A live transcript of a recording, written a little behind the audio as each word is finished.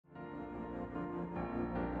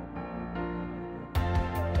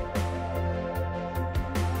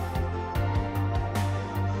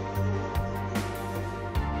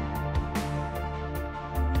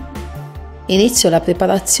Inizio la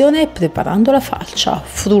preparazione preparando la falcia.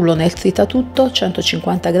 Frullo nel tritatutto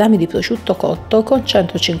 150 g di prosciutto cotto con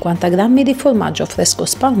 150 g di formaggio fresco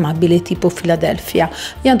spalmabile tipo Philadelphia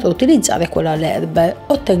e andrò a utilizzare quello alle erbe.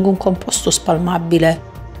 Ottengo un composto spalmabile.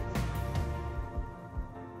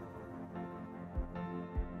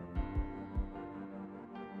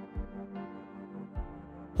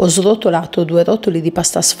 Ho srotolato 2 rotoli di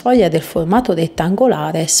pasta sfoglia del formato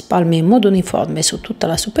rettangolare, spalmo in modo uniforme su tutta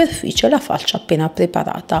la superficie la falcia appena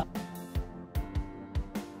preparata.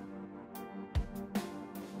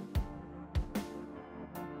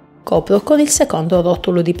 Copro con il secondo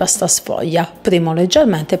rotolo di pasta sfoglia, premo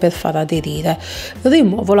leggermente per far aderire.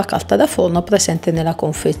 Rimuovo la carta da forno presente nella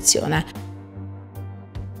confezione.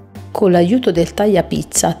 Con l'aiuto del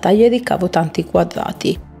tagliapizza taglio e ricavo tanti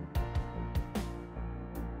quadrati.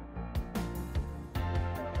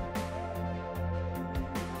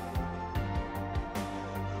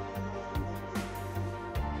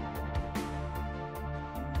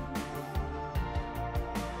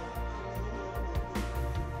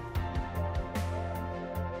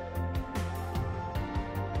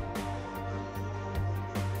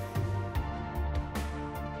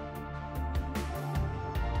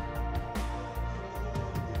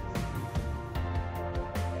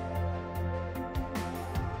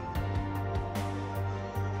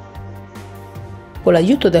 Con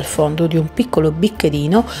l'aiuto del fondo di un piccolo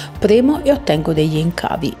bicchierino premo e ottengo degli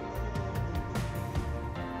incavi.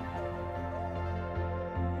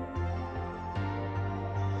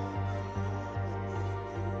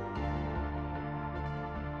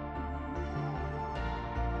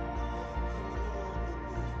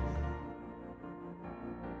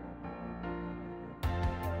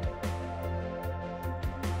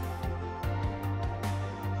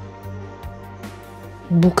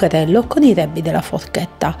 Bucherello con i rebbi della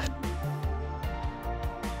forchetta.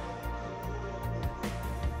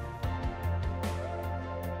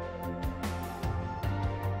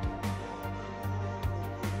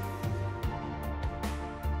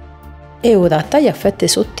 E ora taglio a fette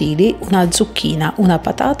sottili una zucchina, una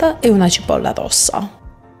patata e una cipolla rossa.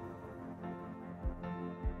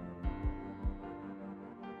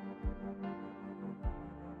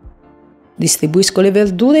 Distribuisco le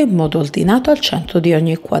verdure in modo ordinato al centro di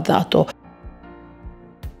ogni quadrato.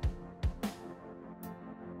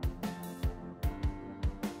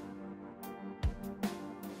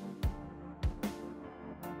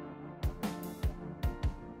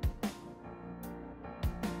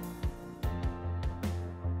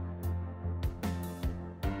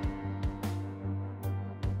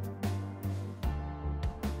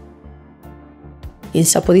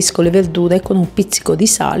 Insaporisco le verdure con un pizzico di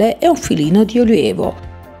sale e un filino di olio.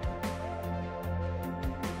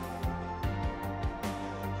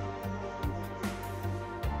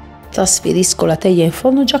 Trasferisco la teglia in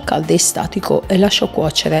forno già caldo e statico e lascio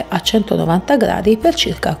cuocere a 190 gradi per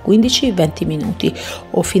circa 15-20 minuti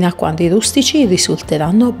o fino a quando i rustici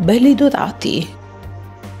risulteranno belli dorati.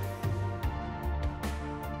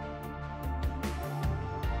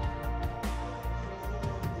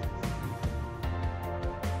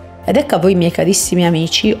 Ed ecco a voi miei carissimi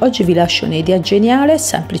amici, oggi vi lascio un'idea geniale,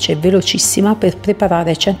 semplice e velocissima per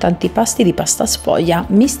preparare 100 antipasti di pasta sfoglia,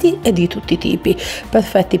 misti e di tutti i tipi,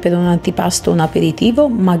 perfetti per un antipasto, un aperitivo,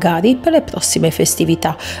 magari per le prossime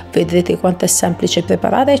festività. Vedrete quanto è semplice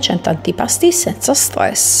preparare 100 antipasti senza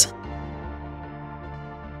stress.